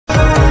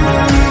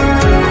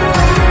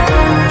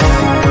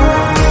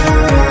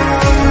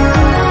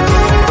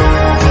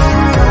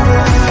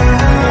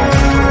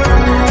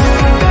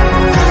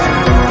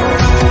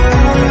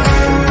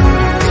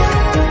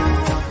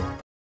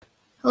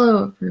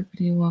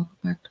welcome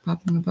back to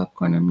Popping the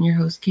Popcorn. I'm your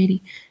host,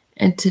 Katie,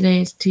 and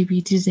today is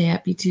Tubi Tuesday.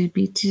 Happy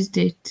Tubi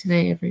Tuesday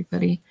today,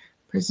 everybody.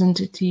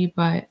 Presented to you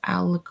by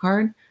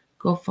Luard.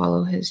 Go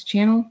follow his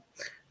channel.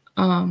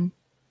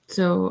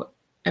 So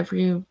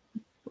a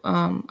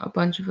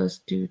bunch of us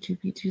do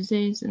Tubi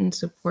Tuesdays in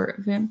support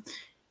of him.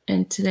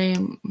 And today,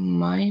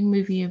 my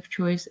movie of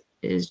choice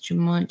is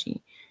Jumanji,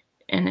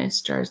 and it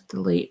stars the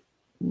late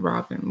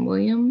Robin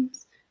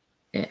Williams.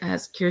 It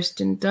has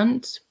Kirsten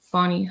Dunst,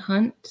 Bonnie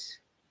Hunt,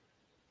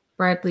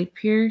 Bradley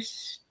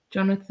Pierce,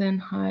 Jonathan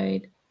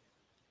Hyde,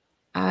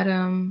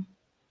 Adam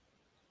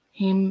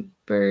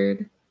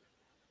Hambird,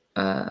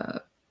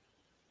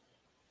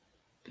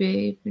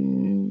 Babe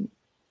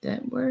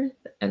Detworth,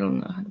 I don't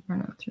know how to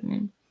pronounce her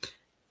name,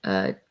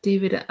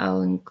 David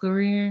Allen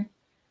Greer.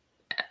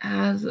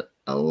 Has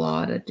a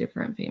lot of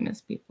different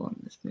famous people in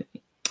this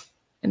movie,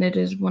 and it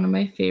is one of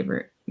my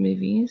favorite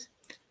movies.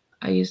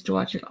 I used to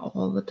watch it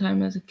all the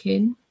time as a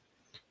kid,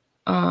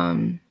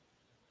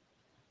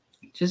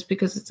 just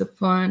because it's a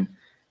fun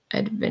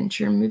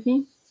adventure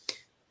movie.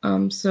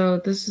 So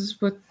this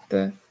is what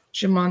the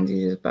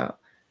Jumanji is about.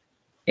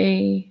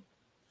 A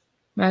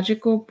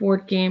magical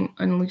board game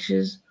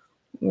unleashes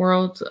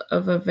worlds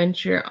of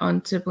adventure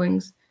on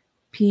siblings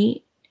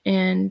Pete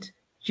and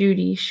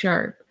Judy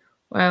Sharp.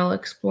 While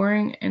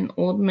exploring an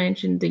old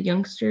mansion, the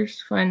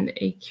youngsters find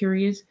a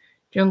curious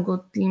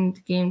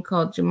jungle-themed game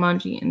called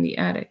Jumanji in the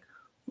attic.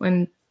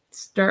 When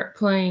start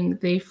playing,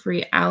 they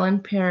free Alan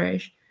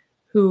Parrish,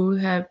 who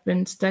have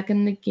been stuck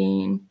in the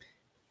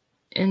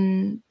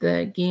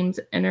game's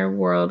inner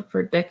world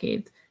for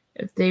decades.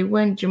 If they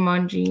win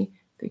Jumanji,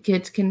 the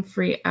kids can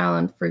free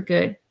Alan for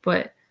good,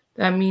 but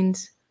that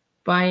means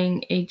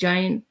buying a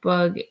giant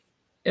bug,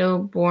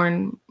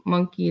 ill-born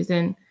monkeys,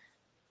 and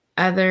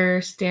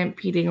other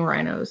stampeding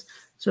rhinos.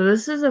 So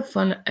this is a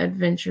fun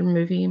adventure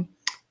movie.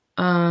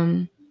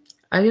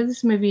 I give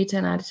this movie a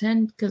 10 out of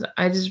 10 because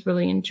I just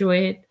really enjoy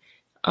it.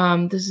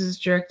 This is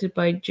directed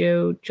by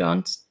Joe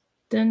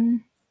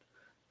Johnston.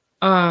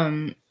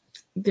 The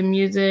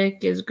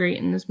music is great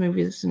in this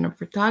movie. The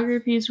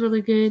cinematography is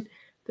really good.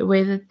 The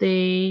way that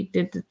they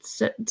did the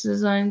set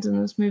designs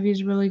in this movie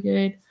is really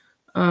good.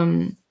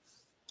 One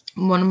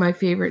of my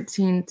favorite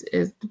scenes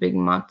is the big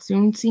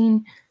monsoon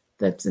scene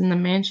that's in the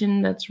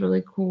mansion. That's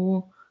really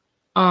cool.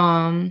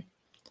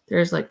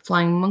 There's like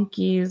flying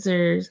monkeys.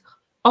 There's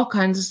all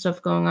kinds of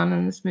stuff going on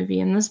in this movie.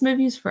 And this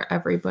movie is for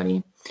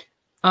everybody.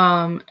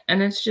 And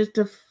it's just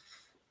a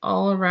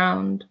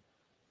all-around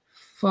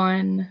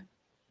fun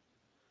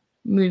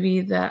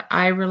movie that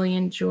I really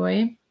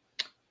enjoy.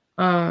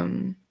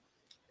 And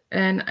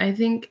I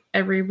think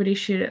everybody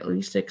should at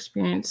least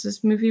experience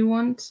this movie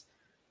once.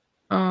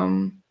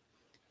 And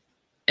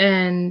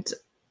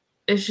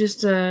it's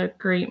just a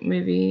great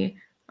movie.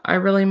 I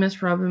really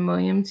miss Robin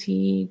Williams.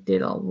 He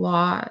did a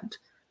lot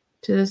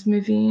to this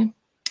movie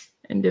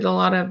and did a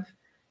lot of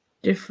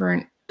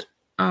different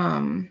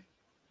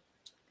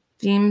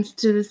themes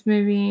to this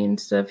movie and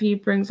stuff. He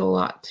brings a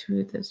lot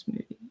to this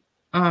movie.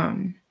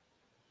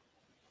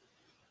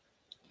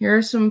 Here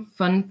are some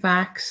fun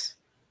facts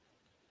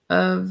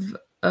of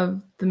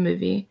the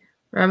movie.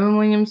 Robin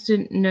Williams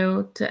didn't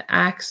know to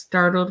act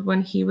startled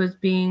when he was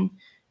being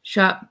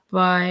shot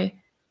by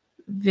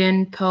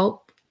Van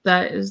Pelt.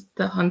 That is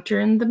the hunter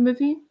in the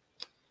movie.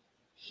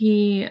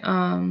 He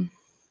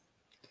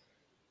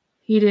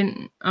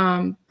didn't.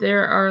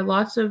 There are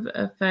lots of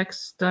effects,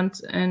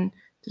 stunts, and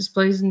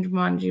displays in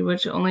Jumanji,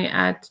 which only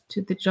add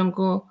to the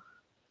jungle-based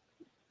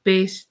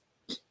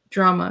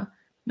drama.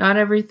 Not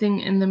everything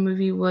in the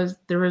movie was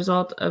the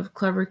result of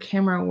clever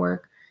camera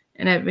work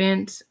and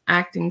advanced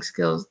acting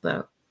skills,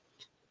 though.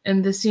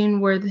 In the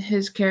scene where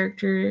his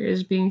character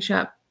is being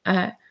shot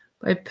at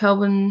by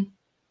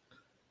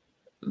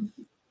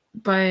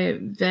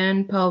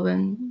Van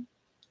Pelden,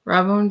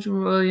 Robin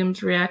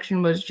Williams'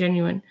 reaction was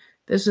genuine.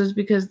 This was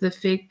because the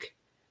fake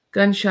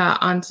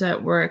gunshot on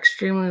set were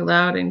extremely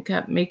loud and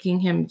kept making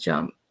him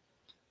jump.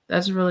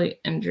 That's really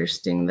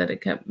interesting that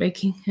it kept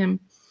making him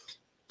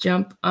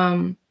jump.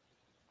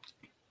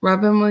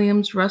 Robin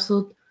Williams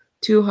wrestled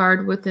too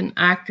hard with an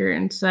actor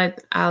inside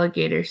the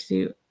alligator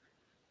suit.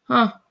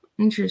 Huh,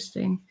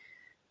 interesting.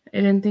 I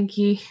didn't think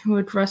he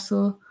would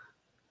wrestle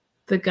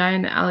the guy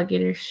in the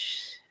alligator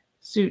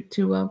suit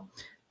too well.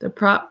 The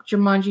prop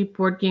Jumanji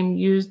board game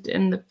used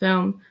in the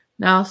film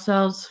now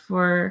sells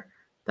for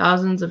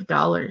thousands of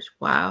dollars.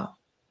 Wow.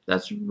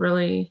 That's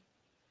really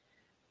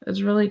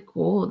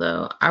cool,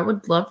 though. I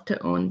would love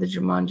to own the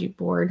Jumanji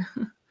board.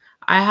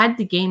 I had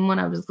the game when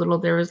I was little.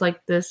 There was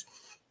like this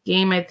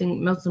game, I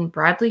think Milton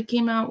Bradley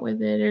came out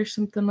with it or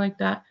something like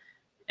that.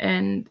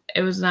 And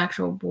it was an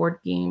actual board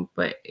game,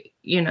 but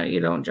you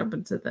don't jump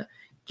into the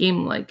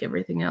game like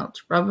everything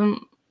else. Robin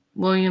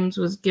Williams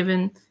was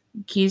given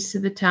keys to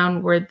the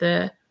town where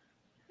the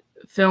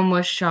film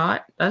was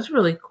shot. That's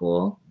really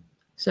cool.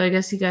 So I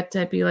guess he got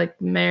to be like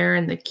the mayor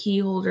and the key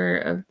holder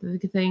of the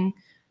thing.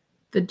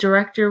 The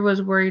director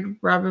was worried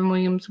Robin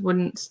Williams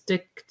wouldn't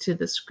stick to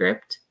the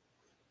script.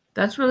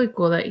 That's really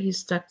cool that he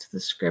stuck to the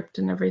script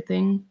and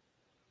everything.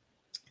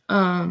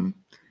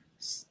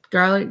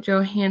 Scarlett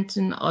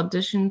Johansson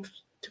auditioned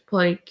to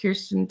play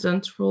Kirsten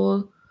Dunst's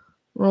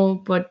role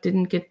but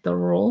didn't get the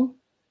role.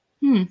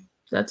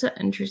 That's an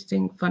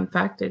interesting fun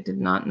fact. I did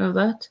not know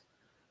that.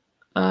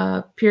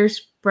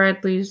 Pierce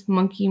Bradley's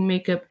monkey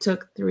makeup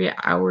took 3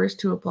 hours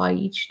to apply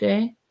each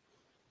day.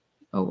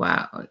 Oh,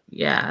 wow.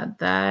 Yeah,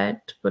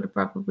 that would have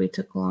probably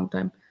took a long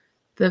time.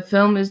 The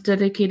film is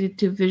dedicated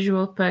to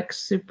visual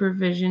effects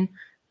supervision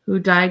who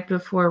died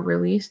before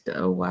release.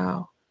 Oh,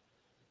 wow.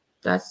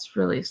 That's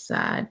really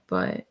sad,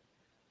 but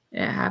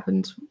it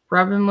happens.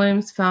 Robin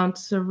Williams found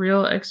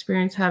surreal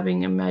experience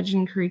having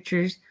imagined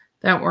creatures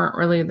that weren't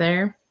really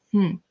there.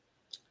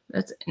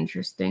 That's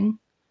interesting.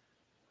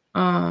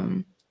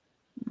 Robin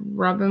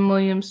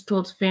Williams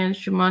told fans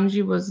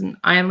Jumanji was an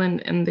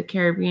island in the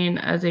Caribbean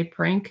as a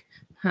prank.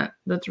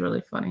 That's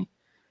really funny.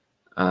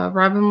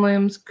 Robin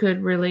Williams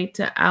could relate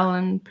to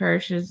Alan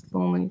Parrish's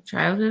lonely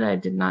childhood. I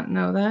did not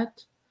know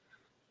that.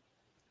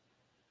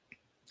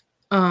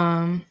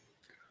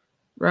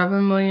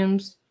 Robin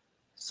Williams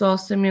saw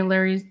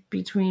similarities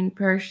between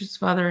Parrish's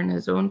father and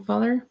his own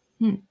father.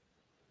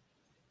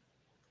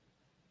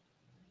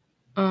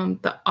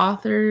 The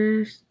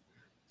author's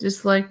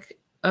dislike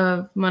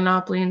of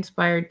Monopoly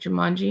inspired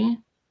Jumanji.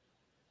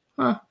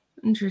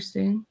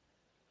 Interesting.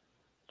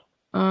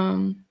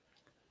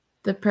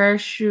 The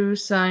parachute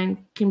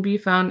sign can be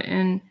found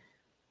in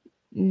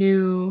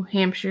New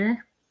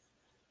Hampshire.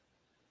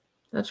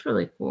 That's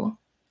really cool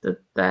that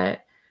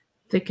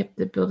they kept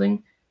the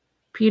building.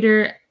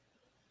 Peter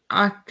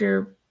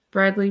actor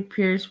Bradley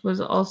Pierce was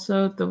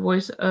also the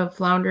voice of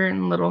Flounder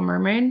in Little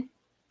Mermaid.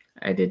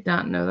 I did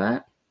not know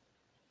that.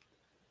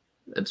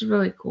 That's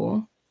really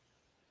cool.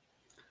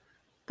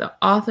 The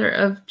author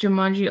of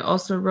Jumanji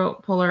also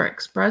wrote Polar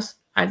Express.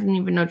 I didn't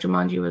even know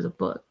Jumanji was a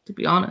book, to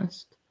be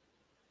honest.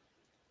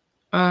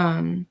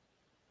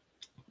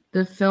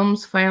 The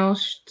film's final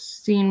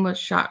scene was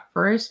shot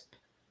first.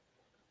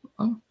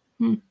 So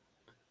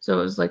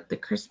it was like the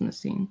Christmas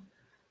scene.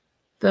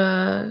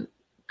 The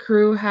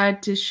crew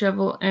had to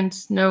shovel in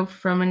snow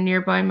from a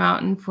nearby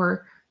mountain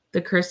for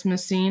the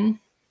Christmas scene.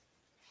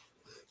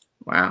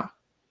 Wow.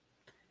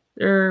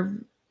 There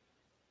are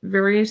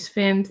various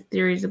fan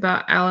theories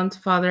about Alan's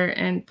father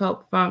and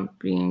Pulp Funk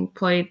being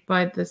played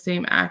by the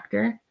same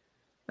actor.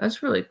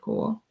 That's really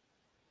cool.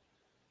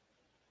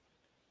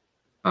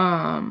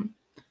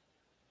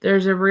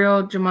 There's a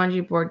real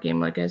Jumanji board game,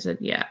 like I said.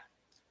 Yeah,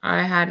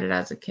 I had it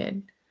as a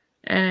kid,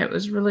 and it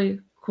was really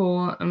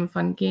cool and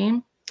fun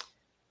game.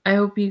 I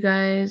hope you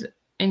guys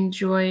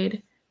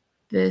enjoyed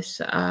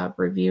this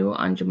review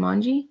on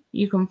Jumanji.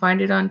 You can find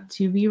it on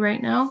Tubi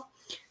right now,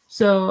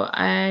 so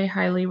I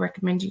highly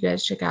recommend you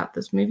guys check out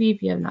this movie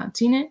if you have not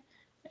seen it.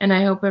 And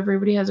I hope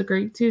everybody has a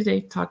great Tuesday.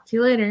 Talk to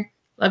you later.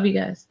 Love you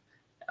guys.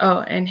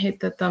 Oh, and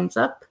hit the thumbs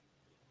up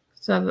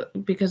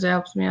because it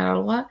helps me out a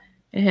lot.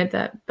 And hit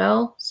that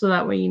bell so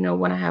that way you know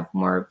when I have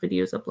more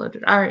videos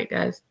uploaded. All right,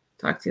 guys.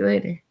 Talk to you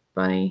later.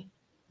 Bye.